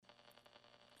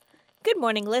Good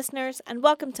morning, listeners, and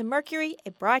welcome to Mercury,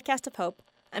 a broadcast of hope.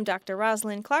 I'm Dr.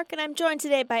 Rosalind Clark, and I'm joined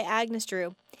today by Agnes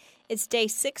Drew. It's day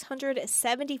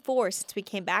 674 since we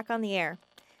came back on the air.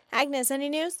 Agnes, any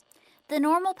news? The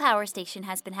normal power station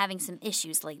has been having some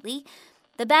issues lately.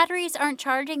 The batteries aren't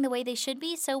charging the way they should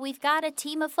be, so we've got a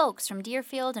team of folks from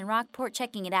Deerfield and Rockport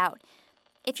checking it out.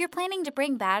 If you're planning to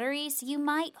bring batteries, you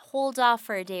might hold off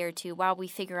for a day or two while we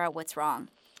figure out what's wrong.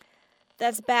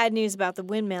 That's bad news about the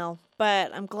windmill,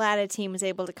 but I'm glad a team was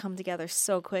able to come together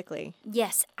so quickly.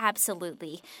 Yes,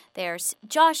 absolutely. There's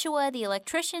Joshua, the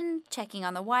electrician, checking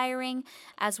on the wiring,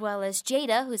 as well as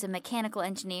Jada, who's a mechanical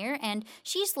engineer, and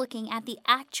she's looking at the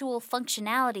actual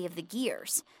functionality of the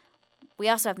gears. We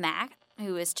also have Matt,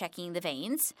 who is checking the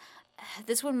vanes.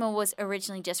 This windmill was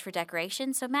originally just for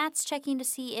decoration, so Matt's checking to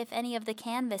see if any of the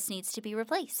canvas needs to be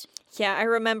replaced. Yeah, I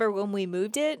remember when we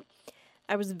moved it,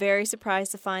 I was very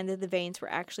surprised to find that the vanes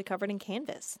were actually covered in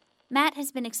canvas. Matt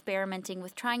has been experimenting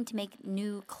with trying to make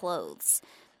new clothes.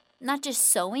 Not just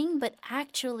sewing, but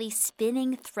actually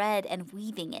spinning thread and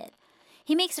weaving it.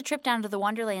 He makes a trip down to the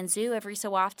Wonderland Zoo every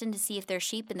so often to see if their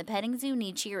sheep in the petting zoo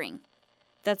need shearing.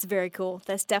 That's very cool.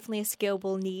 That's definitely a skill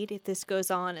we'll need if this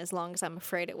goes on, as long as I'm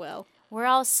afraid it will. We're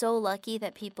all so lucky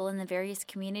that people in the various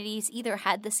communities either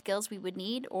had the skills we would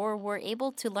need or were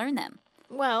able to learn them.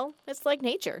 Well, it's like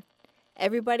nature.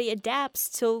 Everybody adapts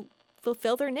to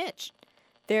fulfill their niche.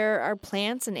 There are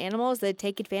plants and animals that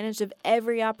take advantage of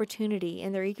every opportunity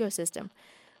in their ecosystem,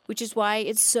 which is why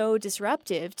it's so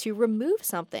disruptive to remove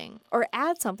something or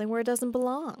add something where it doesn't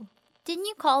belong. Didn't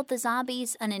you call the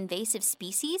zombies an invasive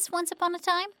species once upon a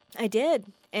time? I did,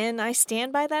 and I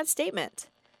stand by that statement.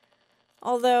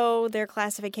 Although their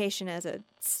classification as a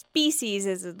species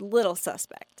is a little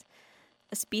suspect.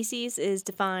 A species is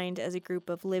defined as a group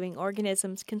of living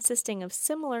organisms consisting of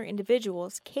similar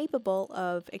individuals capable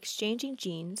of exchanging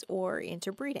genes or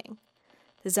interbreeding.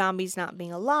 The zombies not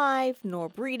being alive nor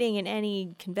breeding in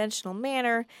any conventional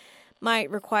manner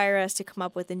might require us to come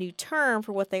up with a new term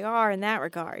for what they are in that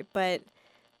regard, but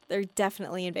they're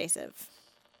definitely invasive.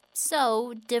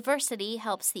 So, diversity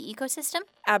helps the ecosystem?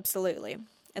 Absolutely.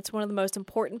 It's one of the most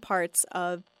important parts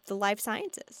of the life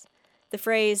sciences. The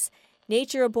phrase,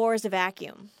 nature abhors a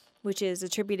vacuum, which is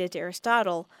attributed to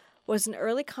Aristotle, was an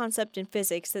early concept in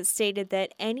physics that stated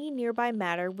that any nearby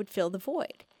matter would fill the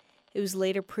void. It was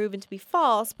later proven to be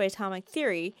false by atomic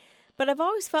theory, but I've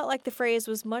always felt like the phrase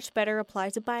was much better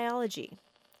applied to biology.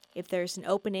 If there's an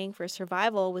opening for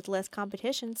survival with less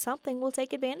competition, something will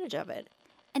take advantage of it.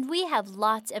 And we have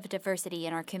lots of diversity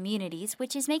in our communities,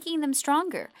 which is making them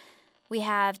stronger. We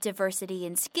have diversity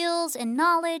in skills and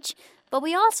knowledge, but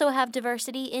we also have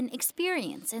diversity in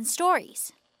experience and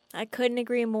stories. I couldn't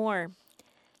agree more.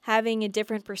 Having a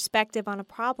different perspective on a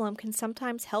problem can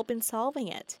sometimes help in solving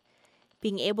it.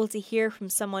 Being able to hear from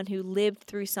someone who lived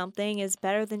through something is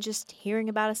better than just hearing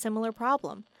about a similar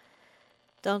problem.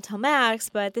 Don't tell Max,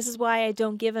 but this is why I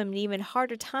don't give him an even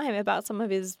harder time about some of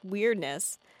his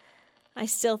weirdness. I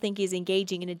still think he's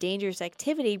engaging in a dangerous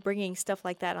activity bringing stuff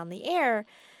like that on the air,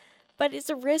 but it's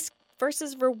a risk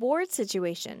versus reward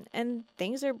situation, and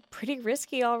things are pretty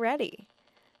risky already.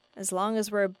 As long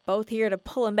as we're both here to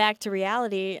pull him back to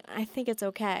reality, I think it's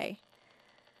okay.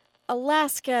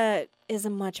 Alaska is a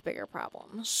much bigger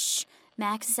problem. Shh.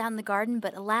 Max is out in the garden,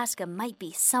 but Alaska might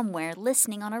be somewhere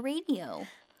listening on a radio.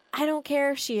 I don't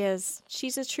care if she is.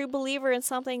 She's a true believer in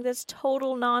something that's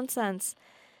total nonsense.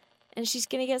 And she's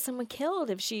going to get someone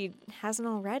killed if she hasn't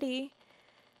already.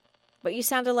 But you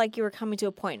sounded like you were coming to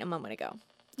a point a moment ago.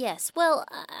 Yes, well,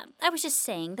 I was just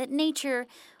saying that nature,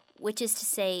 which is to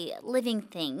say living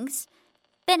things,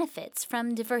 benefits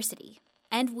from diversity.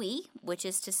 And we, which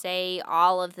is to say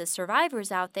all of the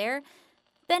survivors out there,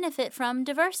 benefit from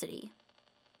diversity.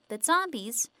 But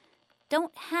zombies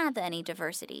don't have any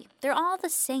diversity. They're all the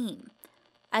same.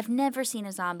 I've never seen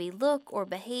a zombie look or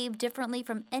behave differently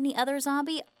from any other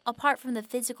zombie apart from the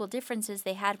physical differences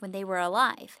they had when they were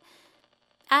alive.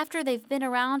 After they've been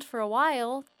around for a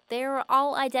while, they're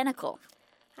all identical.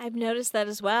 I've noticed that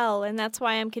as well, and that's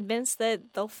why I'm convinced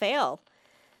that they'll fail.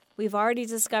 We've already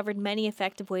discovered many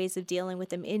effective ways of dealing with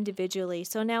them individually,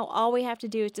 so now all we have to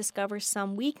do is discover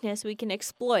some weakness we can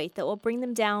exploit that will bring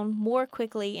them down more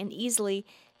quickly and easily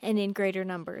and in greater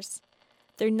numbers.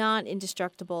 They're not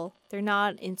indestructible, they're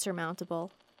not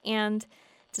insurmountable, and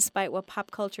despite what pop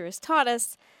culture has taught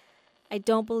us, I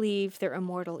don't believe they're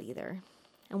immortal either.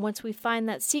 And once we find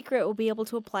that secret, we'll be able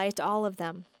to apply it to all of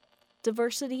them.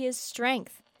 Diversity is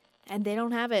strength, and they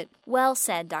don't have it. Well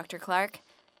said, Dr. Clark.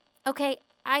 Okay,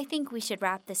 I think we should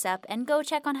wrap this up and go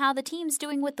check on how the team's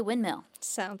doing with the windmill.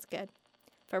 Sounds good.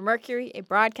 For Mercury, a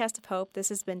broadcast of hope, this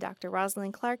has been Dr.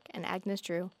 Rosalind Clark and Agnes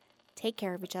Drew. Take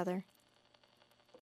care of each other.